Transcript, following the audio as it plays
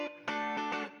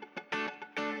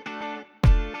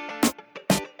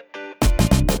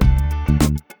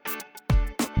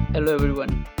Hello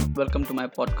everyone, welcome to my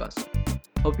podcast.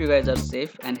 Hope you guys are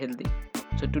safe and healthy.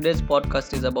 So today's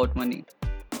podcast is about money.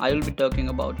 I will be talking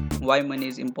about why money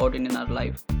is important in our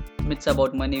life, myths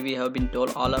about money we have been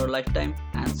told all our lifetime,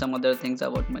 and some other things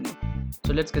about money.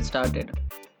 So let's get started.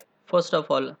 First of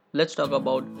all, let's talk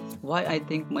about why I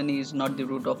think money is not the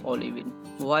root of all evil.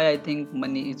 Why I think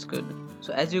money is good.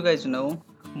 So as you guys know,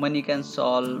 money can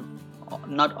solve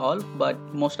not all but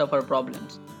most of our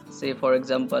problems. Say for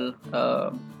example,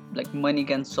 like money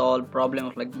can solve problem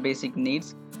of like basic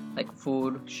needs like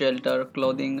food, shelter,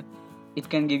 clothing. It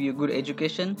can give you good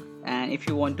education, and if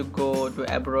you want to go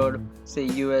to abroad, say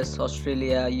US,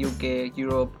 Australia, UK,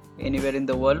 Europe, anywhere in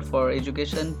the world for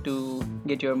education to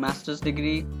get your master's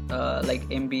degree, like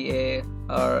MBA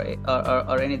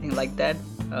or anything like that,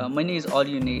 money is all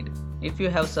you need. If you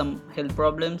have some health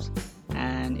problems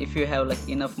and if you have like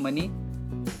enough money,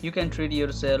 you can treat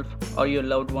yourself or your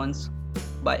loved ones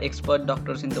by expert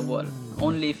doctors in the world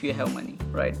only if you have money,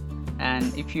 right?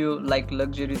 And if you like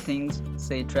luxury things,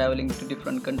 say traveling to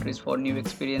different countries for new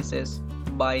experiences,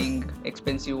 buying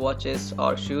expensive watches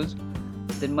or shoes,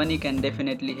 then money can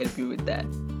definitely help you with that.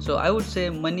 So I would say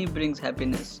money brings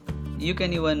happiness. You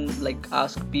can even like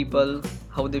ask people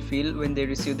how they feel when they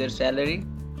receive their salary.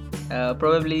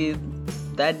 Probably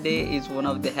that day is one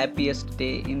of the happiest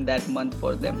day in that month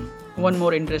for them. One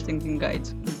more interesting thing,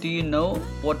 guys. Do you know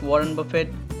what Warren Buffett,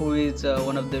 who is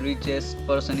one of the richest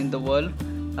person in the world,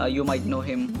 you might know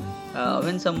him.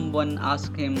 When someone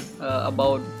asks him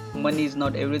about money is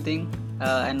not everything,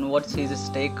 and what's his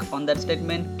take on that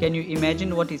statement, can you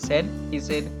imagine what he said? He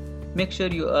said, "Make sure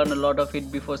you earn a lot of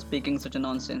it before speaking such a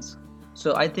nonsense."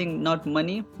 So I think not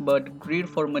money, but greed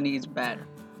for money is bad.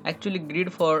 Actually,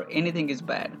 greed for anything is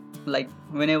bad. Like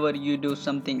whenever you do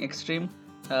something extreme,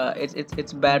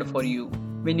 it's bad for you.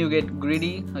 When you get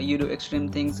greedy, you do extreme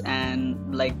things,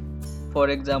 and like for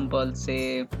example,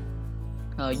 say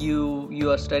you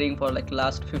are studying for like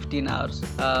last 15 hours,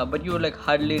 but you like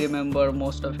hardly remember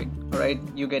most of it, right?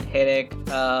 You get headache,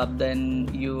 then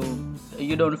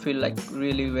you don't feel like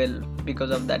really well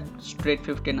because of that straight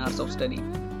 15 hours of study.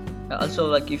 Also,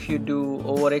 like if you do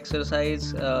over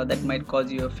exercise, that might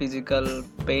cause you a physical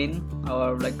pain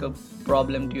or like a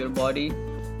problem to your body,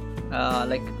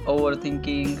 like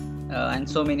overthinking, and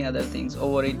so many other things,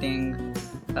 overeating,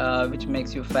 which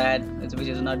makes you fat, which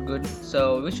is not good.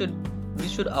 So we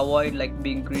should avoid like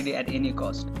being greedy at any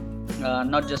cost,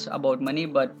 not just about money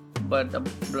but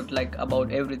like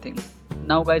about everything.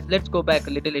 Now guys, let's go back a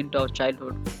little into our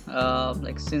childhood.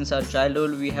 Like since our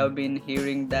childhood we have been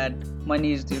hearing that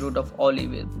money is the root of all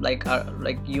evil. Like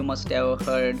you must have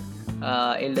heard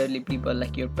elderly people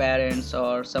like your parents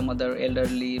or some other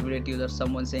elderly relatives or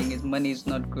someone saying is money is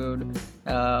not good,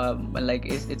 like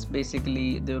it's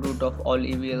basically the root of all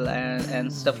evil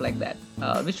and stuff like that.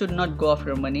 We should not go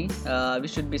after money. We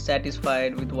should be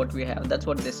satisfied with what we have. That's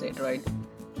what they said, right?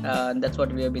 That's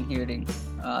what we have been hearing.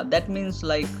 That means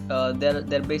like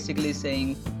they're basically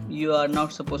saying you are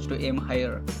not supposed to aim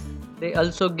higher. They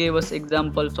also gave us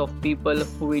examples of people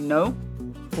who we know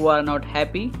who are not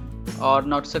happy or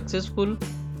not successful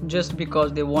just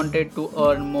because they wanted to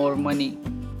earn more money,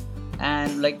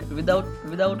 and like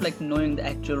without like knowing the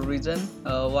actual reason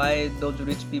why those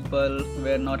rich people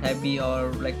were not happy,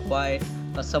 or like why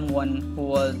someone who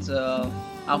was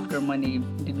after money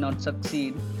did not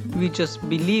succeed. We just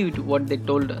believed what they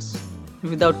told us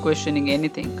without questioning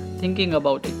anything, thinking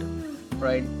about it,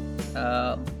 right?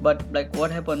 But like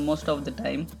what happened most of the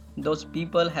time, those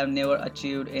people have never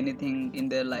achieved anything in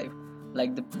their life.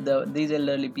 Like these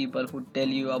elderly people who tell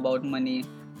you about money,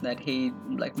 that hey,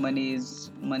 like money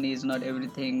is not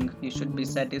everything, you should be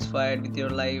satisfied with your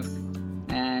life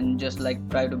and just like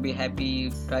try to be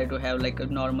happy, try to have like a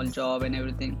normal job and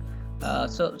everything.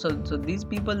 So these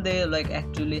people, they like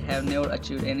actually have never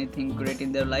achieved anything great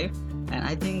in their life, and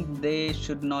I think they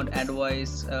should not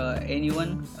advise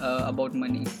anyone about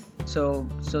money. So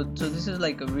this is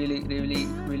like a really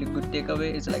good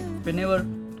takeaway. It's like whenever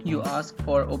you ask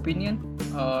for opinion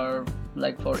or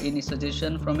like for any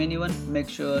suggestion from anyone, make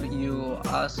sure you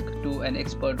ask to an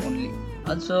expert only.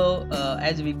 Also,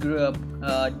 as we grew up,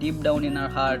 deep down in our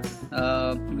heart,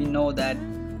 we know that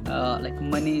like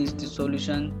money is the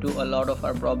solution to a lot of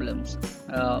our problems.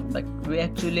 Like we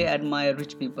actually admire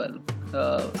rich people.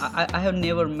 I have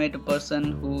never met a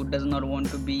person who does not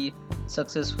want to be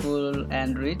successful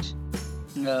and rich.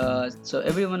 So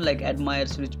everyone like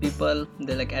admires rich people.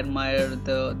 They like admire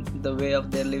the way of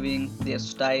their living, their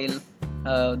style,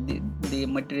 the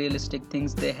materialistic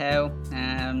things they have,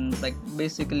 and like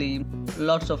basically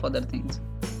lots of other things.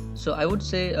 So I would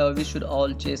say we should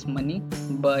all chase money,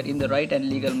 but in the right and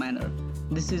legal manner.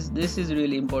 This is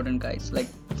really important, guys. Like,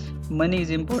 money is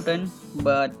important,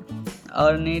 but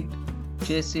earn it,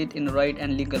 chase it in right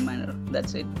and legal manner.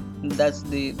 That's it. That's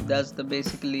the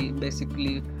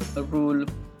basically a rule,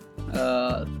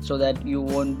 so that you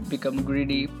won't become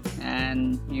greedy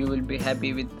and you will be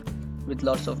happy with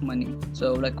lots of money.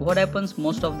 So like what happens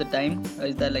most of the time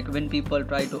is that like when people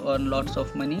try to earn lots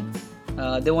of money,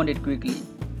 they want it quickly,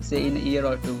 say in a year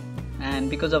or two, and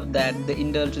because of that they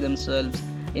indulge themselves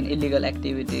in illegal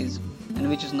activities, and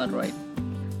which is not right.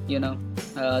 you know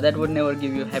that would never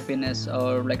give you happiness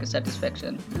or like a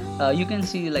satisfaction. You can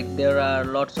see like there are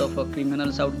lots of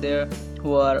criminals out there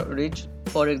who are rich.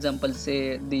 For example,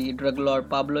 say the drug lord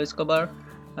Pablo Escobar.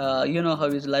 You know how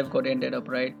his life got ended up,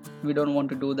 right? We don't want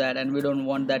to do that, and we don't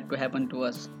want that to happen to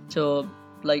us. So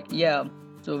like, yeah,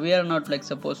 so we are not like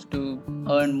supposed to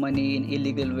earn money in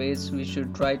illegal ways. We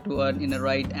should try to earn in a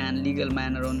right and legal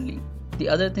manner only. The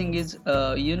other thing is,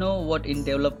 what in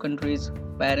developed countries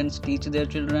parents teach their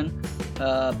children.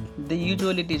 They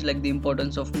usually teach like the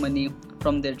importance of money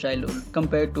from their childhood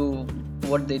compared to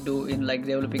what they do in like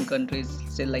developing countries,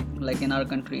 say like in our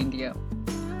country, India.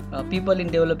 People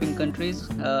in developing countries,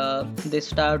 they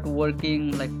start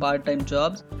working like part-time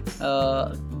jobs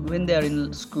when they are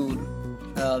in school.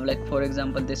 Like for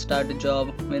example, they start a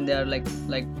job when they are like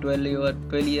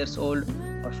 12 years old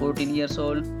or 14 years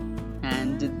old,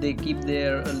 and they keep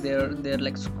their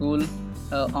like school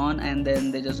on, and then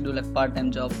they just do like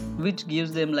part-time job, which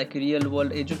gives them like real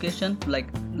world education. Like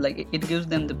it gives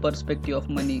them the perspective of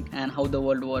money and how the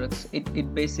world works.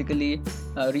 It basically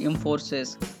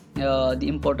reinforces the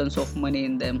importance of money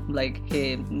in them. Like,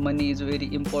 hey, money is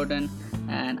very important,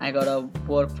 and I gotta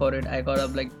work for it. I gotta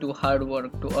like do hard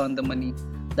work to earn the money.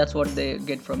 That's what they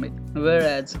get from it.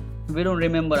 Whereas we don't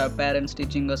remember our parents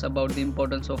teaching us about the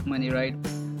importance of money, right?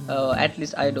 At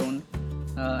least I don't.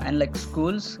 And like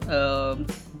schools,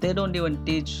 they don't even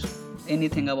teach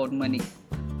anything about money.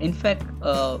 In fact,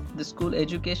 the school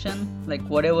education, like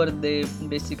whatever they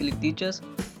basically teach us,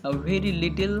 very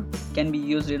little can be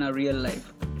used in our real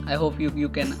life. I hope you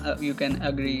can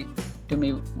agree to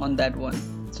me on that one.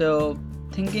 So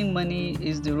thinking money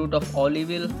is the root of all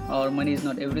evil, or money is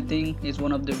not everything, is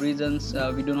one of the reasons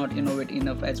we do not innovate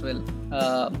enough as well.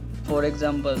 For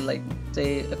example, like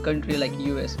say a country like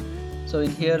US. So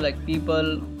in here, like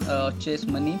people chase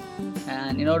money,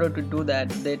 and in order to do that,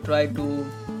 they try to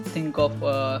think of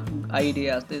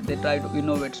ideas. They try to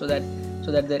innovate so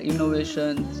that their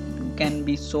innovations can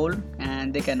be sold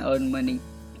and they can earn money,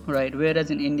 right?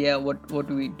 Whereas in India, what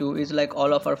we do is like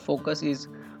all of our focus is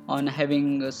on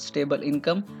having a stable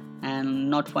income and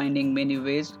not finding many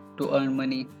ways to earn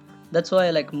money. That's why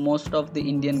like most of the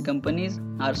Indian companies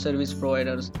are service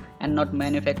providers and not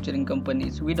manufacturing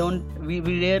companies. We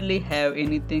rarely have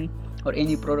anything or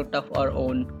any product of our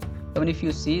own. Even if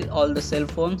you see all the cell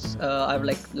phones are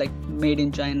like made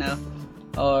in China,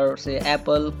 or say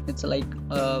Apple, it's like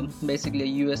basically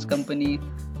a US company.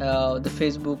 The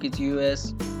Facebook is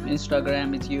US,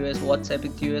 Instagram is US, WhatsApp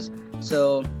is US.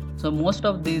 So most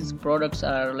of these products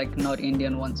are like not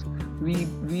Indian ones. We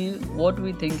what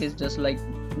we think is just like,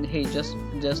 hey, just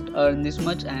earn this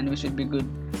much and we should be good.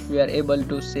 We are able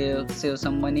to save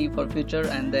some money for future,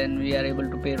 and then we are able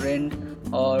to pay rent,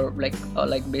 or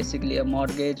like basically a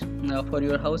mortgage for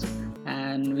your house,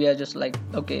 and we are just like,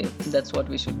 okay, that's what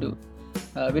we should do.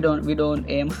 We don't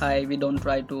aim high. We don't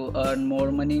try to earn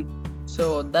more money.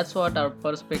 So that's what our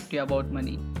perspective about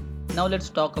money. Now let's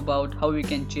talk about how we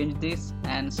can change this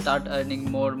and start earning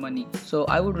more money. So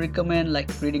I would recommend like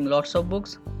reading lots of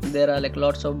books. There are like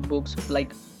lots of books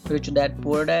like Rich Dad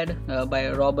Poor Dad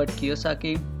by Robert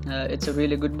Kiyosaki. It's a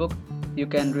really good book. You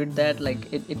can read that.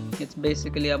 Like it's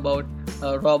basically about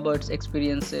Robert's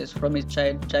experiences from his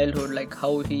childhood, like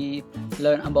how he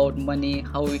learned about money,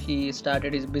 how he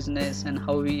started his business, and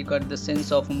how he got the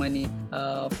sense of money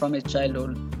from his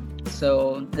childhood.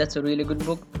 So that's a really good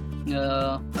book.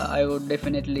 I would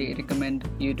definitely recommend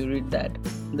you to read that.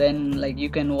 Then like you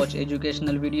can watch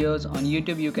educational videos on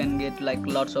YouTube. You can get like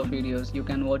lots of videos, you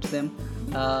can watch them.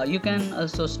 You can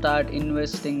also start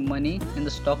investing money in the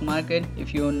stock market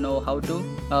if you know how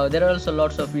to. There are also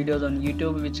lots of videos on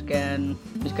YouTube which can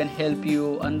help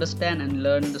you understand and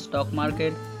learn the stock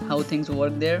market, how things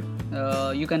work there.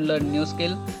 You can learn new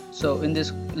skill. So in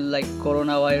this like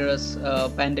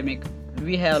coronavirus pandemic,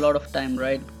 we have a lot of time,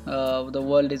 right? The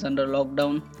world is under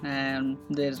lockdown, and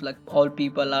there's like all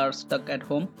people are stuck at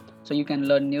home. So you can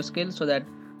learn new skills, so that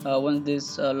once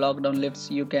this lockdown lifts,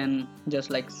 you can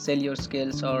just like sell your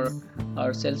skills, or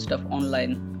sell stuff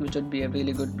online, which would be a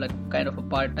really good like kind of a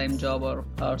part-time job,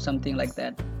 or something like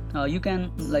that. You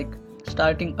can like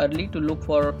starting early to look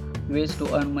for ways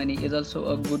to earn money is also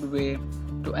a good way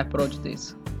to approach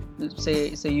this.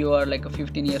 Say you are like a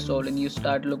 15 years old and you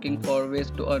start looking for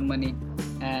ways to earn money,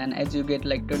 and as you get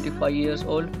like 25 years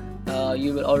old,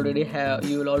 you will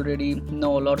already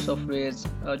know lots of ways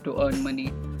to earn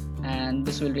money, and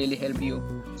this will really help you.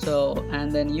 So,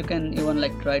 and then you can even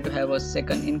like try to have a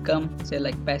second income, say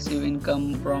like passive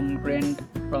income from rent,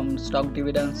 from stock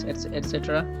dividends,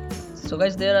 etc. So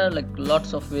guys, there are like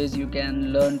lots of ways you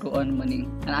can learn to earn money,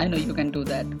 and I know you can do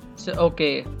that. So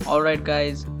okay, alright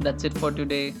guys, that's it for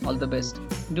today. All the best.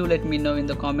 Do let me know in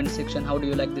the comment section how do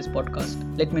you like this podcast.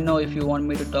 Let me know if you want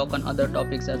me to talk on other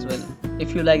topics as well.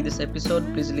 If you like this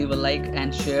episode, please leave a like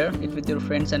and share it with your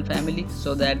friends and family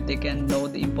so that they can know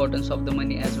the importance of the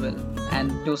money as well.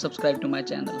 And do subscribe to my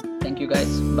channel. Thank you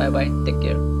guys. Bye bye. Take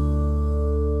care.